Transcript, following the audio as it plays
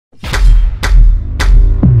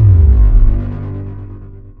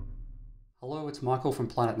it's Michael from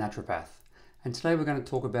Planet Naturopath, and today we're going to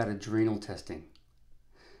talk about adrenal testing.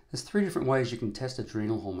 There's three different ways you can test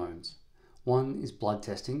adrenal hormones. One is blood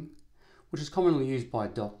testing, which is commonly used by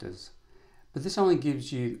doctors, but this only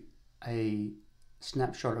gives you a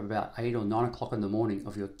snapshot of about 8 or 9 o'clock in the morning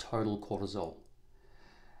of your total cortisol.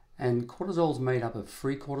 And cortisol is made up of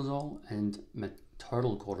free cortisol and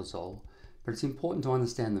total cortisol, but it's important to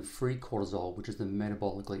understand the free cortisol, which is the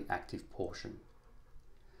metabolically active portion.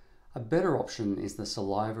 A better option is the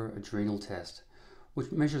saliva adrenal test,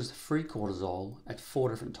 which measures free cortisol at 4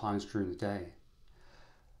 different times during the day.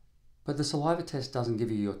 But the saliva test doesn't give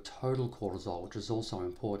you your total cortisol, which is also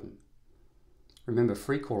important. Remember,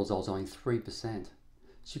 free cortisol is only 3%,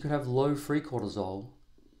 so you could have low free cortisol,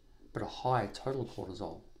 but a high total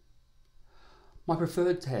cortisol. My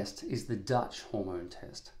preferred test is the Dutch hormone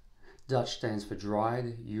test. Dutch stands for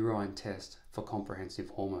Dried Urine Test for Comprehensive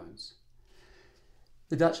Hormones.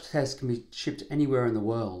 The Dutch test can be shipped anywhere in the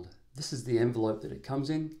world. This is the envelope that it comes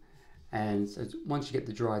in, and so once you get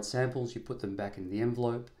the dried samples, you put them back in the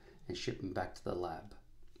envelope and ship them back to the lab.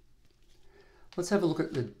 Let's have a look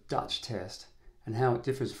at the Dutch test and how it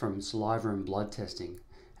differs from saliva and blood testing,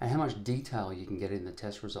 and how much detail you can get in the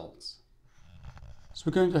test results. So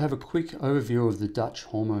we're going to have a quick overview of the Dutch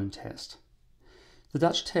hormone test. The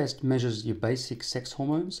Dutch test measures your basic sex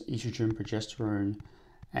hormones, estrogen, progesterone,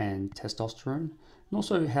 and testosterone, and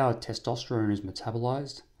also how testosterone is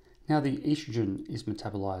metabolized, and how the estrogen is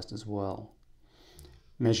metabolized as well.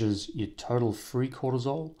 Measures your total free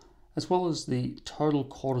cortisol, as well as the total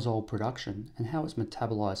cortisol production and how it's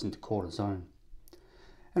metabolized into cortisone.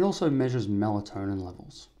 And also measures melatonin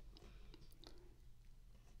levels.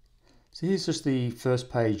 So here's just the first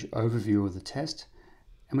page overview of the test,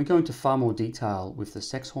 and we go into far more detail with the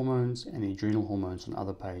sex hormones and the adrenal hormones on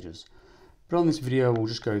other pages. But on this video, we'll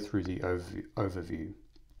just go through the overview.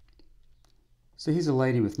 So here's a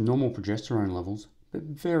lady with normal progesterone levels, but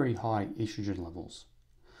very high estrogen levels.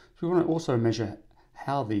 So we want to also measure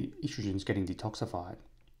how the estrogen is getting detoxified.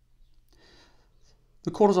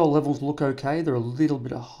 The cortisol levels look okay. They're a little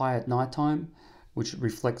bit high at nighttime, which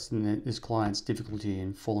reflects in this client's difficulty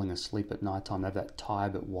in falling asleep at nighttime. They have that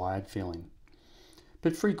tired but wired feeling.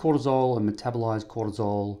 But free cortisol and metabolized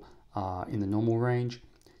cortisol are in the normal range.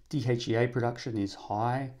 DHEA production is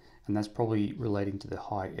high, and that's probably relating to the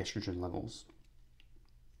high estrogen levels.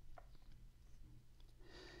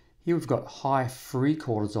 Here we've got high free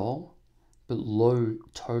cortisol, but low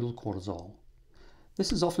total cortisol.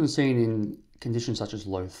 This is often seen in conditions such as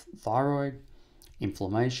low thyroid,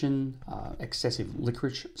 inflammation, excessive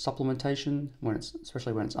licorice supplementation,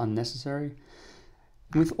 especially when it's unnecessary.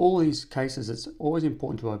 And with all these cases, it's always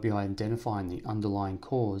important to be identifying the underlying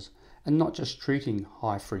cause and not just treating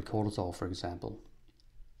high free cortisol, for example.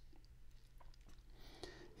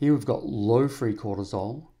 Here we've got low free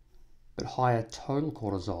cortisol, but higher total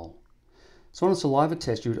cortisol. So on a saliva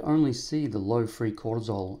test, you would only see the low free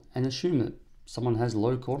cortisol and assume that someone has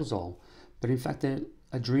low cortisol, but in fact their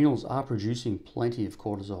adrenals are producing plenty of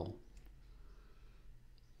cortisol.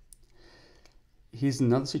 Here's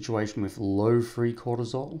another situation with low free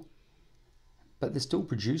cortisol, but they're still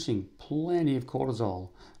producing plenty of cortisol.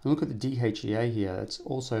 And look at the DHEA here, that's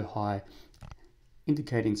also high,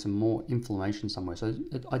 indicating some more inflammation somewhere. So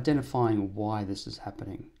identifying why this is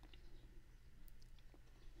happening.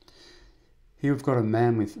 Here we've got a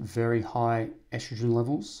man with very high estrogen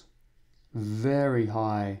levels, very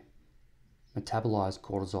high metabolized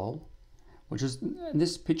cortisol, which is,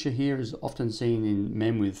 this picture here is often seen in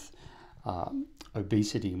men with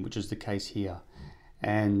obesity, which is the case here.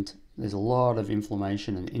 And there's a lot of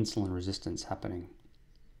inflammation and insulin resistance happening.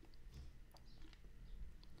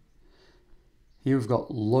 Here we've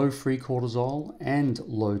got low free cortisol and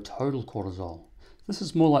low total cortisol. This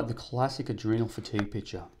is more like the classic adrenal fatigue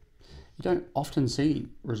picture. You don't often see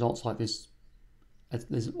results like this.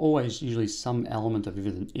 There's always usually some element of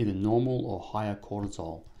either normal or higher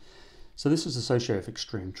cortisol. So this is associated with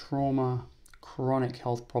extreme trauma, chronic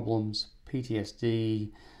health problems,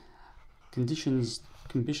 PTSD, conditions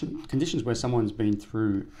where someone's been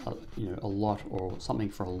through a lot or something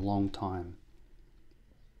for a long time.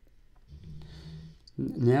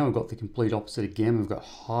 Now we've got the complete opposite again. We've got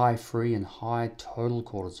high free and high total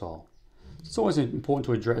cortisol. It's always important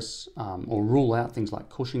to address or rule out things like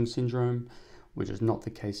Cushing's syndrome, which is not the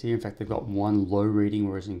case here. In fact, they've got one low reading,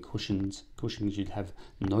 whereas in Cushing's you'd have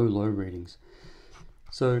no low readings.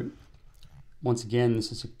 So once again,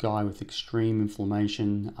 this is a guy with extreme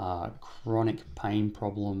inflammation, chronic pain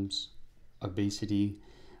problems, obesity,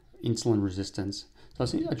 insulin resistance. So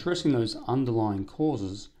it's addressing those underlying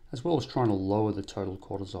causes as well as trying to lower the total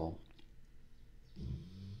cortisol.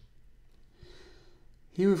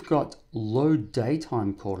 Here we've got low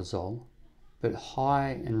daytime cortisol, but high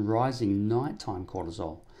and rising nighttime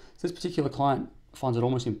cortisol. So this particular client finds it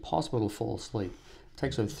almost impossible to fall asleep. It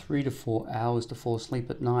takes her 3 to 4 hours to fall asleep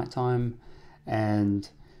at nighttime,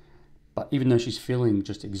 but even though she's feeling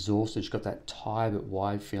just exhausted, she's got that tired but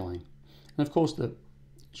wide feeling. And of course,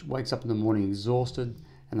 she wakes up in the morning exhausted,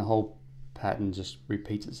 and the whole pattern just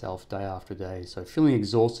repeats itself day after day. So feeling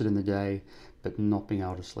exhausted in the day, but not being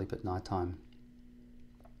able to sleep at nighttime.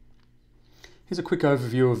 Here's a quick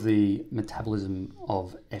overview of the metabolism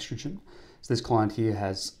of estrogen. So this client here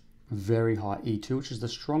has very high E2, which is the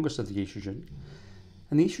strongest of the estrogen.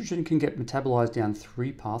 And the estrogen can get metabolized down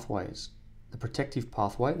 3 pathways. The protective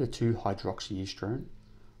pathway, the 2-hydroxyestrone,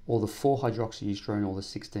 or the 4-hydroxyestrone, or the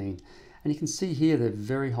 16. And you can see here they're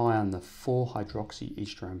very high on the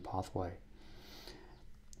 4-hydroxyestrone pathway.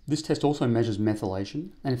 This test also measures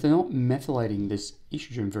methylation, and if they're not methylating this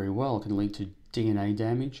estrogen very well, it can lead to DNA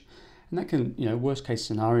damage. And that can, worst case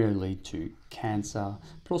scenario, lead to cancer,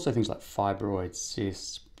 but also things like fibroids,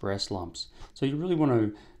 cysts, breast lumps. So you really want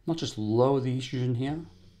to not just lower the estrogen here,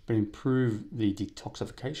 but improve the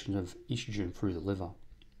detoxification of estrogen through the liver.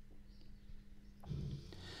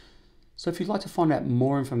 So if you'd like to find out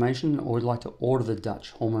more information or would like to order the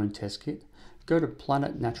Dutch hormone test kit, go to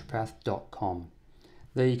planetnaturopath.com.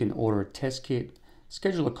 There you can order a test kit,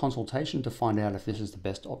 schedule a consultation to find out if this is the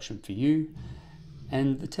best option for you,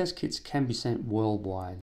 and the test kits can be sent worldwide.